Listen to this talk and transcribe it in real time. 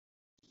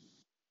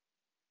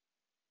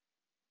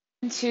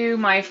To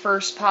my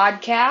first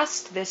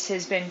podcast. This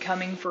has been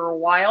coming for a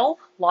while.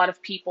 A lot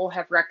of people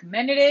have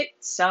recommended it,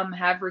 some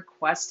have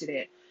requested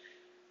it.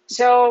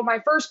 So, my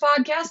first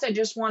podcast, I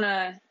just want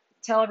to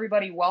tell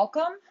everybody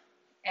welcome.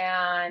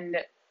 And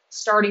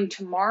starting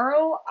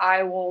tomorrow,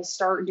 I will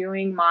start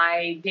doing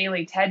my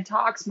daily TED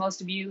Talks. Most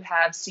of you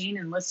have seen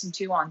and listened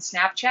to on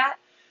Snapchat.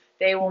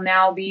 They will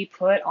now be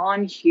put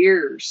on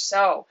here.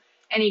 So,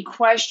 any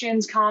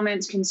questions,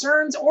 comments,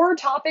 concerns, or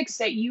topics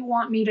that you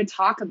want me to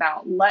talk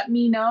about, let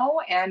me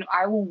know and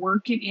I will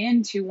work it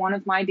into one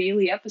of my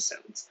daily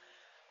episodes.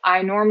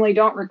 I normally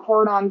don't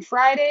record on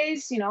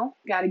Fridays,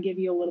 got to give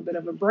you a little bit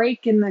of a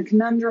break in the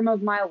conundrum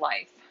of my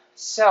life.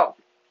 So,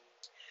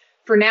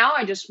 for now,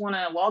 I just want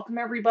to welcome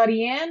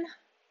everybody in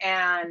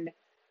and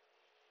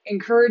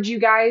encourage you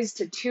guys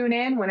to tune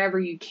in whenever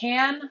you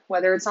can,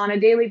 whether it's on a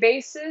daily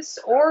basis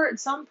or at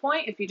some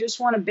point if you just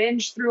want to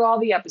binge through all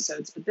the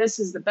episodes. But this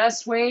is the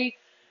best way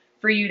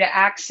for you to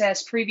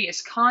access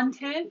previous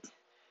content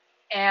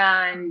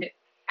and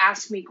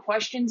ask me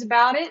questions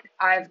about it.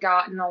 I've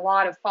gotten a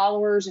lot of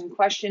followers and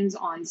questions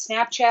on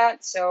Snapchat,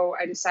 so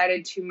I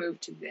decided to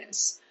move to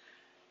this.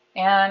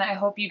 And I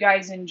hope you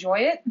guys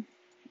enjoy it.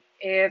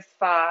 If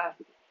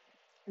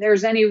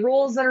there's any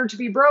rules that are to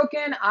be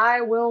broken,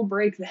 I will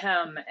break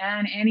them.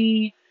 And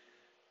any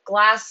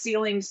glass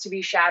ceilings to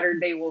be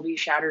shattered, they will be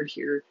shattered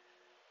here.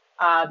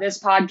 This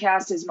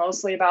podcast is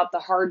mostly about the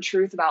hard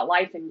truth about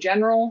life in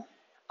general.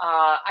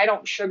 I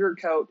don't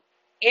sugarcoat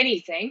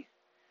anything.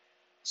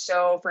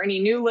 So for any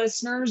new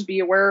listeners, be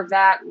aware of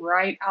that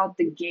right out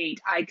the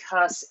gate. I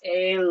cuss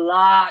a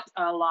lot.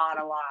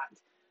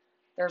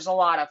 There's a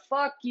lot of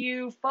fuck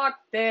you, fuck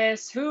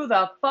this, who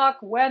the fuck,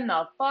 when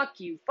the fuck,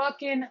 you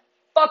fucking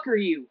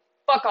fucker you,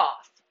 fuck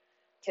off.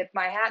 Tip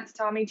my hat to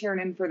Tommy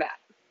Tiernan for that.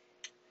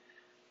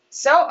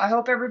 So I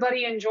hope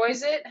everybody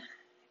enjoys it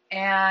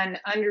and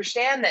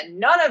understand that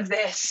none of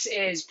this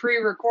is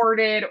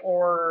pre-recorded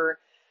or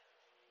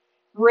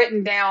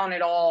written down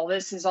at all.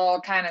 This is all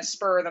kind of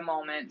spur of the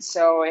moment.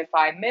 So if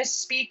I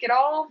misspeak at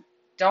all,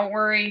 don't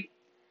worry.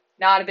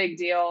 Not a big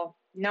deal.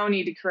 No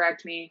need to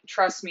correct me.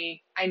 Trust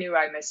me, I knew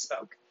I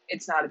misspoke.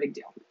 It's not a big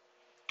deal.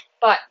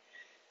 But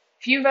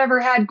if you've ever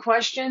had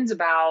questions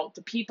about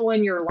the people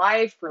in your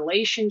life,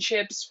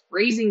 relationships,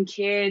 raising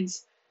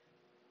kids,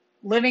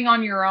 living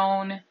on your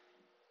own,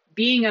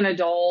 being an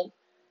adult,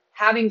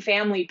 having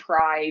family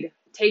pride,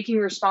 taking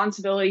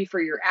responsibility for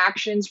your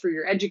actions, for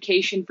your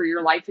education, for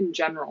your life in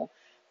general,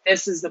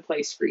 this is the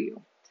place for you.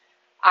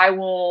 I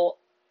will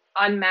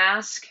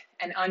unmask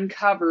and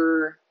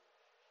uncover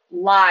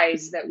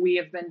lies that we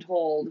have been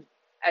told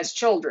as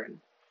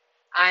children.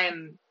 I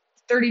am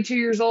 32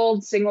 years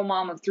old, single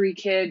mom of 3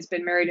 kids,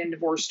 been married and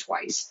divorced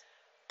twice.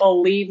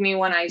 Believe me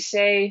when I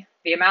say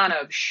the amount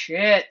of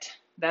shit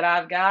that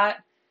I've got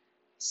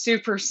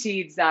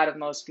supersedes that of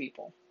most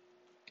people.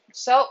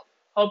 So,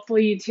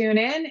 hopefully you tune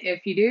in.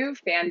 If you do,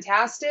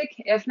 fantastic.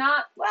 If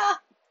not, well,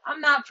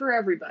 I'm not for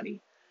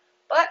everybody.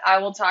 But I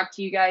will talk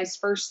to you guys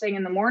first thing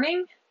in the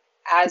morning.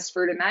 As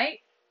for tonight,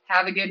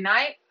 have a good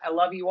night. I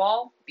love you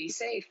all. Be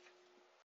safe.